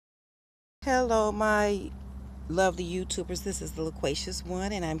Hello, my lovely YouTubers. This is the Loquacious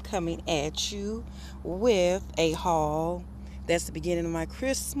One, and I'm coming at you with a haul. That's the beginning of my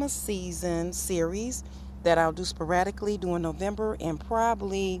Christmas season series that I'll do sporadically during November and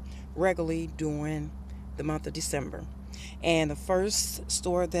probably regularly during the month of December. And the first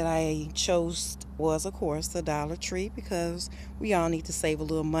store that I chose was, of course, the Dollar Tree because we all need to save a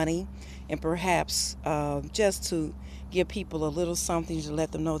little money and perhaps just to give people a little something to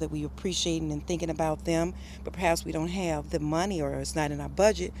let them know that we appreciate and thinking about them, but perhaps we don't have the money or it's not in our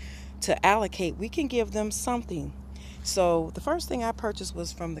budget to allocate. We can give them something. So the first thing I purchased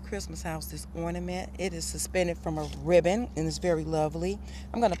was from the Christmas house, this ornament. It is suspended from a ribbon and it's very lovely.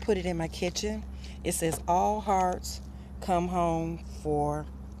 I'm going to put it in my kitchen. It says all hearts come home for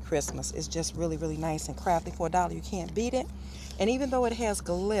Christmas. It's just really, really nice and crafty. For $1, you can't beat it. And even though it has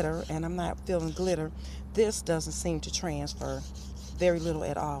glitter, and I'm not feeling glitter, this doesn't seem to transfer very little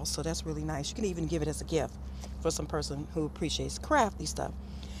at all. So that's really nice. You can even give it as a gift for some person who appreciates crafty stuff.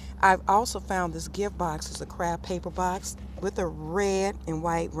 I've also found this gift box. It's a craft paper box with a red and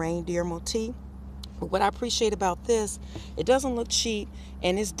white reindeer motif. But what I appreciate about this, it doesn't look cheap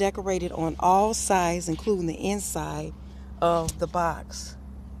and it's decorated on all sides, including the inside of the box.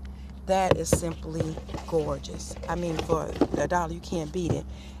 That is simply gorgeous. I mean, for $1, you can't beat it.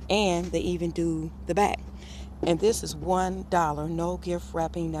 And they even do the back. And this is $1, no gift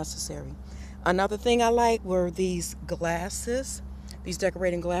wrapping necessary. Another thing I like were these glasses, these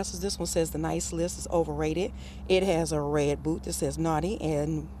decorating glasses. This one says the nice list is overrated. It has a red boot that says naughty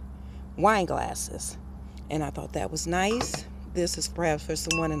and wine glasses. And I thought that was nice. This is perhaps for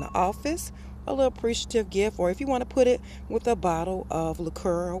someone in the office, a little appreciative gift, or if you want to put it with a bottle of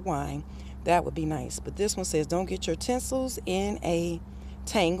liqueur or wine, that would be nice. But this one says don't get your tinsels in a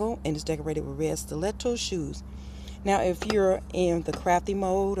tangle, and it's decorated with red stiletto shoes. Now, if you're in the crafty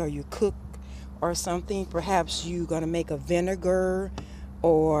mode or you cook or something, perhaps you're going to make a vinegar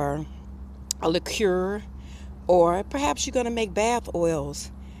or a liqueur, or perhaps you're going to make bath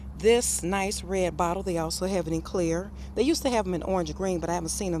oils. This nice red bottle, they also have it in clear. They used to have them in orange and green, but I haven't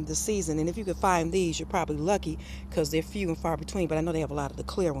seen them this season. And if you could find these, you're probably lucky because they're few and far between, but I know they have a lot of the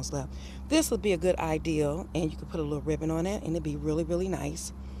clear ones left. This would be a good idea, and you could put a little ribbon on it, and it'd be really, really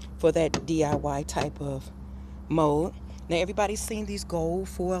nice for that DIY type of mode. Now, everybody's seen these gold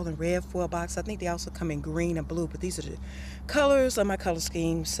foil and red foil boxes. I think they also come in green and blue, but these are the colors of my color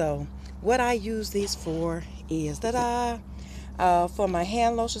scheme. So what I use these for is for my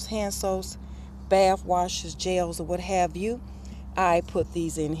hand lotions, hand soaps, bath washes, gels, or what have you. I put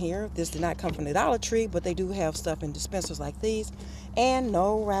these in here. This did not come from the Dollar Tree, but they do have stuff in dispensers like these. And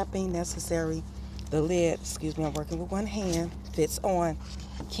no wrapping necessary. The lid, excuse me, I'm working with one hand, fits on.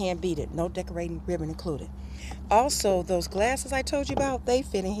 Can't beat it. No decorating ribbon included. Also, those glasses I told you about, they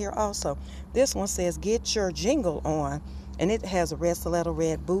fit in here also. This one says get your jingle on, and it has a red stiletto,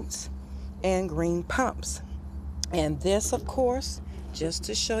 red boots, and green pumps. And this, of course, just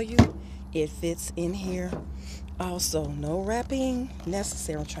to show you, it fits in here. Also, no wrapping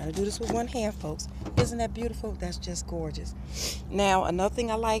necessary. I'm trying to do this with one hand, folks. Isn't that beautiful? That's just gorgeous. Now, another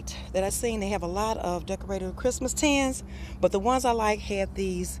thing I liked that I seen, they have a lot of decorated Christmas tins, but the ones I like had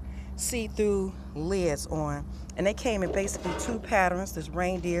these see-through lids on. And they came in basically two patterns. This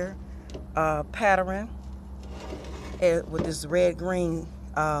reindeer pattern with this red-green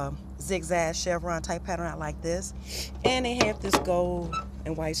zigzag chevron type pattern. I like this. And they have this gold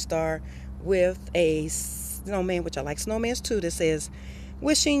and white star with a snowman, which I like snowmans too, that says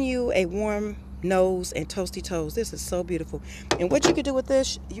wishing you a warm nose and toasty toes. This is so beautiful. And what you could do with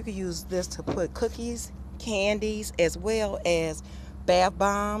this, you could use this to put cookies, candies, as well as bath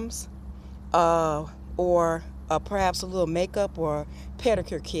bombs, or perhaps a little makeup or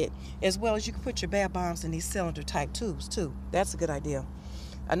pedicure kit, as well as you can put your bath bombs in these cylinder type tubes too. That's a good idea.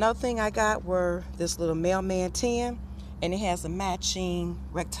 Another thing I got were this little mailman tin, and it has a matching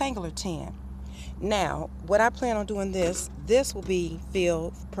rectangular tin. Now, what I plan on doing this will be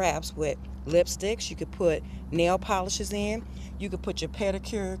filled perhaps with lipsticks. You could put nail polishes in. You could put your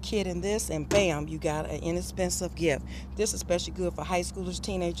pedicure kit in this, and bam, you got an inexpensive gift. This is especially good for high schoolers,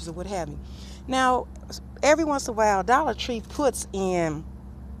 teenagers, or what have you. Now, every once in a while, Dollar Tree puts in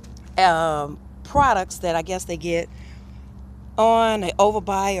products that I guess they get on an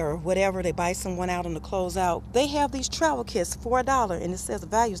overbuy or whatever. They buy someone out on the closeout. They have these travel kits for $1, and it says the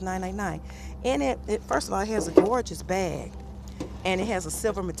value is $9.99. And it first of all, it has a gorgeous bag, and it has a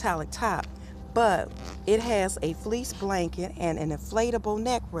silver metallic top, but it has a fleece blanket and an inflatable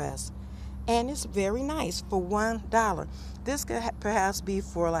neck rest, and it's very nice for $1. This could perhaps be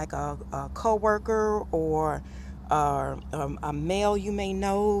for like a co-worker or a male you may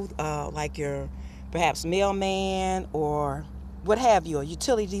know, like your perhaps mailman or what have you, a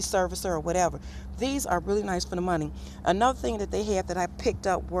utility servicer or whatever. These are really nice for the money. Another thing that they had that I picked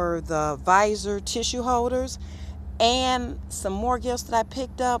up were the visor tissue holders. And some more gifts that I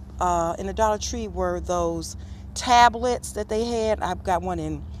picked up in the Dollar Tree were those tablets that they had. I've got one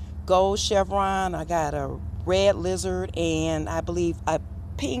in gold chevron. I got a red lizard and I believe a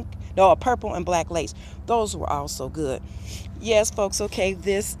purple and black lace. Those were also good. Yes, folks, okay,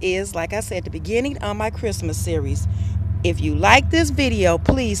 this is, like I said, the beginning of my Christmas series. If you like this video,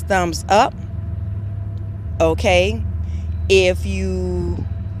 please thumbs up. Okay. If you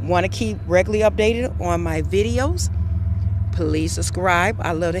want to keep regularly updated on my videos, please subscribe.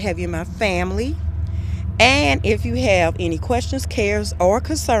 I love to have you in my family. And if you have any questions, cares, or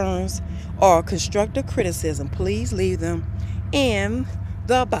concerns, or constructive criticism, please leave them in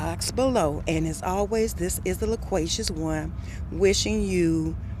the box below. And as always, this is the Loquacious One, wishing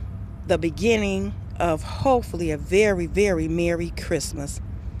you the beginning of hopefully a very, very Merry Christmas,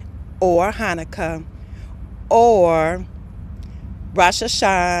 or Hanukkah, or Rosh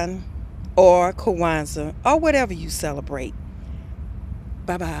Hashanah, or Kwanzaa, or whatever you celebrate.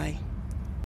 Bye-bye.